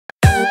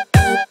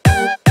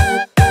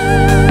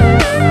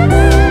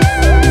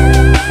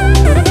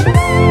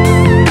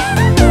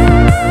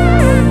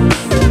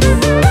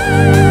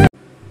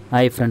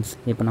Hi friends,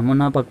 இப்போ நம்ம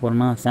என்ன பார்க்க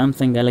போறோம்னா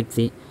Samsung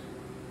Galaxy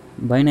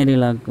binary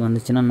lock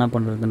வந்துச்சுன்னா என்ன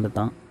பண்றதுன்றது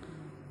தான்.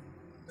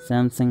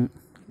 Samsung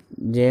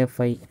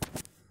J5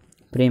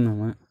 Premium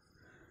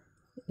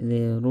இது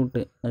ரூட்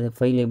அது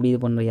ஃபைல் எப்படி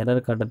இது பண்ற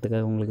எரர்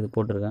காட்டுறதுக்காக உங்களுக்கு இது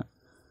போட்டுருக்கேன்.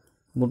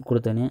 பூட்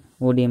கொடுத்தனே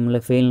ODM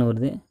ல ஃபெயில்னு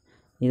வருது.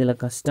 இதுல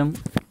கஸ்டம்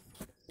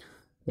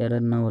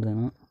எரர்னா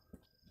வருதுனா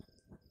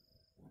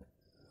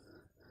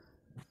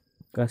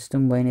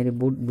custom binary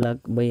boot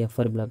block by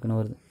FRP Lock னு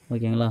வருது.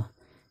 ஓகேங்களா?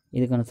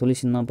 இதுக்கான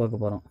சொல்யூஷன் தான்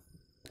பார்க்க போறோம்.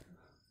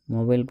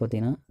 மொபைல்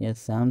பார்த்தீங்கன்னா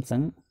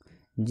Samsung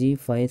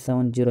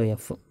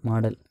G570F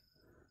மாடல்.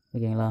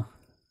 ஓகேங்களா?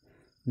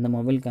 இந்த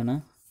மொபைலுக்கான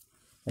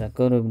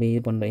ரெக்கவர்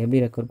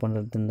எப்படி ரெக்கவர்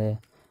பண்றது இந்த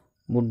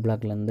பூட்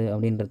பிளாக்ல இருந்து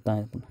அப்படின்றது தான்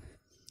இது.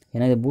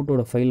 ஏன்னா இது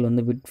பூட்டோட ஃபைல்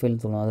வந்து பிட் ஃபைல்னு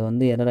சொல்லுவோம். அது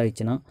வந்து எரர்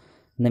ஆயிடுச்சுன்னா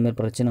இந்த மாதிரி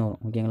பிரச்சனை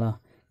வரும். ஓகேங்களா?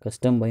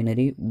 custom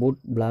binary boot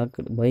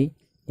blocked by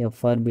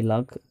FRP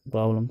Lock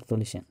problem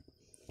solution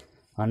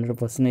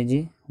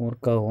 100%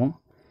 work ஆகும்.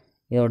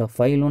 இதோட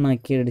ஃபைலும்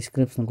நான் கீழே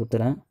டிஸ்கிரிப்ஷன்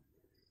கொடுத்துறேன்.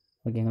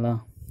 ஓகேங்களா?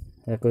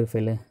 ரெக்கவரி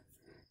ஃபைலு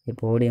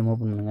இப்போ ODM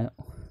ஓப்பன் பண்ணுங்கள்.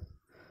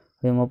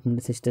 ODM ஓப்பன்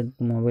பண்ணி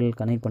சிஸ்டத்துக்கு மொபைல்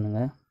கனெக்ட்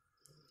பண்ணுங்கள்.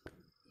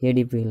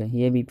 ABP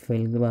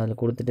ஃபைலுக்கு அதில்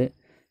கொடுத்துட்டு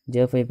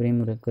J5 Premium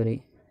ரெக்கவரி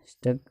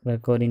ஸ்டக்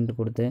ரெக்கவரின்ட்டு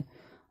கொடுத்து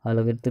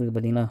அதில் எடுத்துருக்கு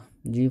பார்த்தீங்களா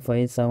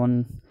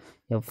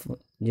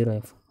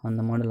G570F அந்த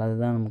மாடல்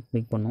அதுதான் நம்ம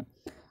கிளிக் பண்ணோம்.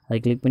 அதை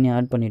கிளிக் பண்ணி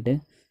ஆட் பண்ணிவிட்டு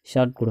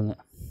ஷார்ட் கொடுங்க.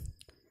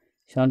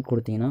 ஷார்ட்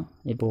கொடுத்தீங்கன்னா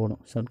இப்போ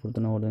ஓடும். ஷார்ட்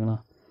கொடுத்தோன்னா ஓடுதுங்களா?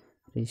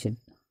 ரீசெட்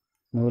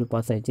மொபைல்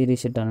பாஸ் ஆகிடுச்சு.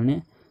 ரீசெட் ஆனோடனே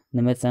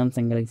இந்தமாதிரி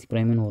Samsung Galaxy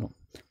Primeன்னு வரும்.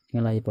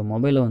 ஓகேங்களா? இப்போ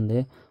மொபைலை வந்து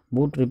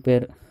பூட்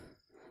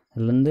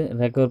ரிப்பேர்லேருந்து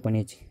ரெக்கவர்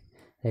பண்ணிடுச்சு.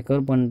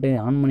 ரெக்கவர் பண்ணிட்டு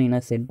ஆன் பண்ணிங்கன்னா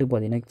செட்டு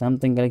பார்த்தீங்கன்னா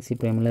Samsung Galaxy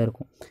Primeல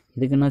இருக்கும்.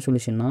 இதுக்கு என்ன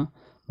சொல்யூஷன்னா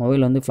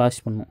மொபைல் வந்து ஃப்ளாஷ்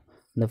பண்ணும்.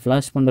 இந்த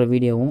ஃப்ளாஷ் பண்ணுற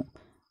வீடியோ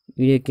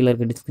கீழே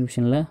இருக்க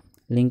டிஸ்கிரிப்ஷனில்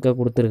லிங்க்காக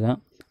கொடுத்துருக்கேன்.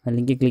 அந்த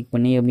லிங்கை கிளிக்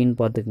பண்ணி எப்படின்னு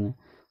பார்த்துக்குங்க.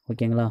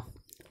 ஓகேங்களா?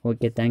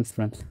 Okay, thanks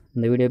friends.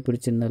 இந்த வீடியோ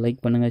பிடிச்சிருந்தா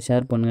லைக் பண்ணுங்கள்,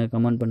 ஷேர் பண்ணுங்கள்,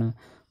 கமெண்ட் பண்ணுங்கள்,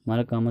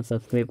 மறக்காமல்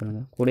சப்ஸ்கிரைப்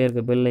பண்ணுங்கள். கூட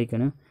இருக்க பெல்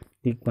ஐக்கனை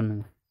கிளிக்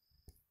பண்ணுங்கள்.